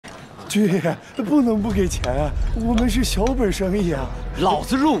军爷不能不给钱啊，我们是小本生意啊。老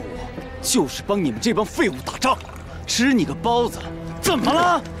子入伍就是帮你们这帮废物打仗，吃你个包子，怎么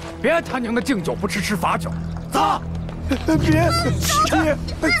了？别他娘的敬酒不吃吃罚酒，走！别，孙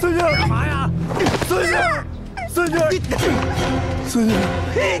女，干嘛呀？孙女，孙女，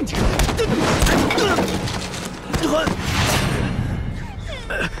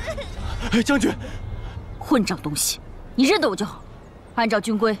将军，混账东西，你认得我就好。按照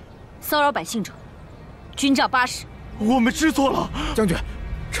军规，骚扰百姓者，军杖80。我们知错了，将军，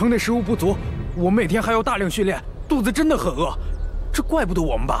城内食物不足，我每天还要大量训练，肚子真的很饿，这怪不得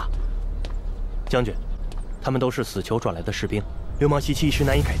我们吧？将军，他们都是死囚转来的士兵，流氓习气一时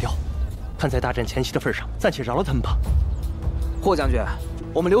难以改掉。看在大战前夕的份上，暂且饶了他们吧。霍将军，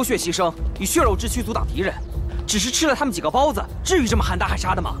我们流血牺牲，以血肉之躯阻挡敌人，只是吃了他们几个包子，至于这么喊打喊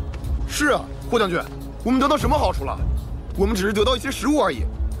杀的吗？是啊，霍将军，我们得到什么好处了？我们只是得到一些食物而已，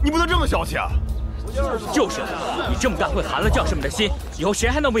你不能这么小气啊！就是，你这么干会寒了将士们的心，以后谁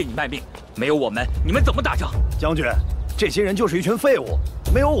还能为你卖命？没有我们，你们怎么打仗？将军，这些人就是一群废物，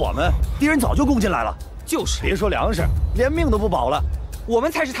没有我们，敌人早就攻进来了。就是，别说粮食，连命都不保了。我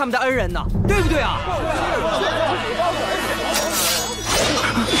们才是他们的恩人呢，对不对啊？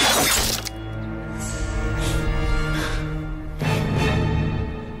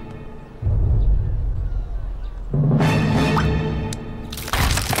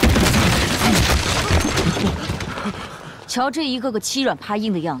瞧这一个个欺软怕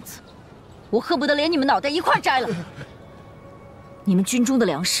硬的样子，我恨不得连你们脑袋一块摘了。你们军中的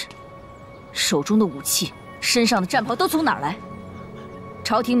粮食、手中的武器、身上的战袍都从哪儿来？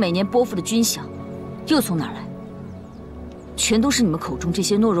朝廷每年拨付的军饷又从哪儿来？全都是你们口中这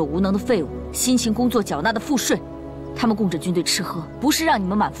些懦弱无能的废物辛勤工作缴纳的赋税。他们供着军队吃喝，不是让你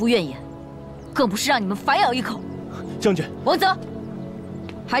们满腹怨言，更不是让你们反咬一口。将军，王泽，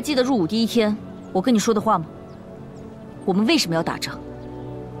还记得入伍第一天我跟你说的话吗？我们为什么要打仗？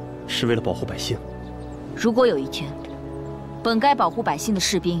是为了保护百姓。如果有一天，本该保护百姓的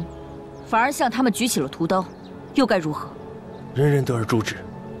士兵，反而向他们举起了屠刀，又该如何？人人得而诛之。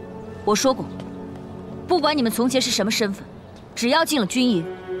我说过，不管你们从前是什么身份，只要进了军营，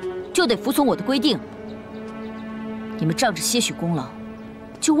就得服从我的规定。你们仗着些许功劳，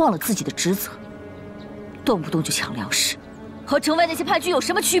就忘了自己的职责，动不动就抢粮食，和城外那些叛军有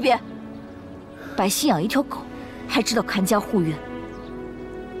什么区别？百姓养一条狗，还知道看家护院，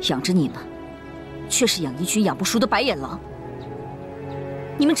养着你们，却是养一群养不熟的白眼狼。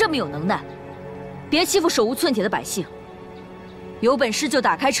你们这么有能耐，别欺负手无寸铁的百姓，有本事就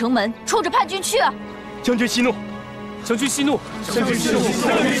打开城门，冲着叛军去啊！将军息怒，将军息怒，将军息怒，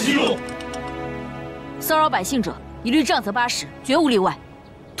将军息怒！骚扰百姓者，一律杖责80，绝无例外。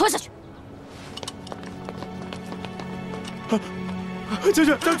拖下去！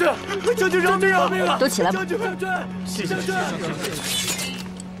将军饶命啊！都起来吧！谢谢将军。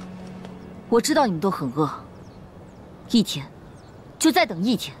我知道你们都很饿，一天，就再等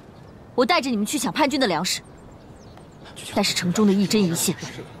一天，我带着你们去抢叛军的粮食。但是城中的一针一线，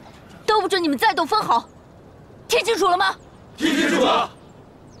都不准你们再动分毫，听清楚了吗？听清楚了。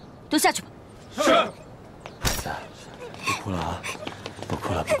都下去吧。是。孩子，别哭了啊！不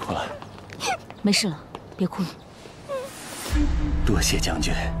哭了，不哭了。没事了，别哭了。多谢将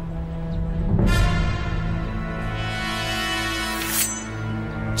军。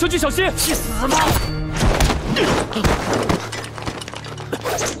将军小心！去死吧！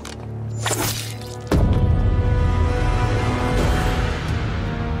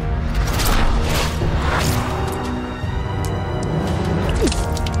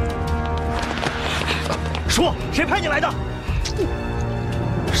说，谁派你来的？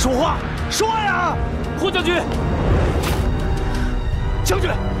说话，说呀！霍将军，将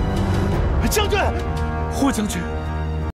军，将军，霍将军。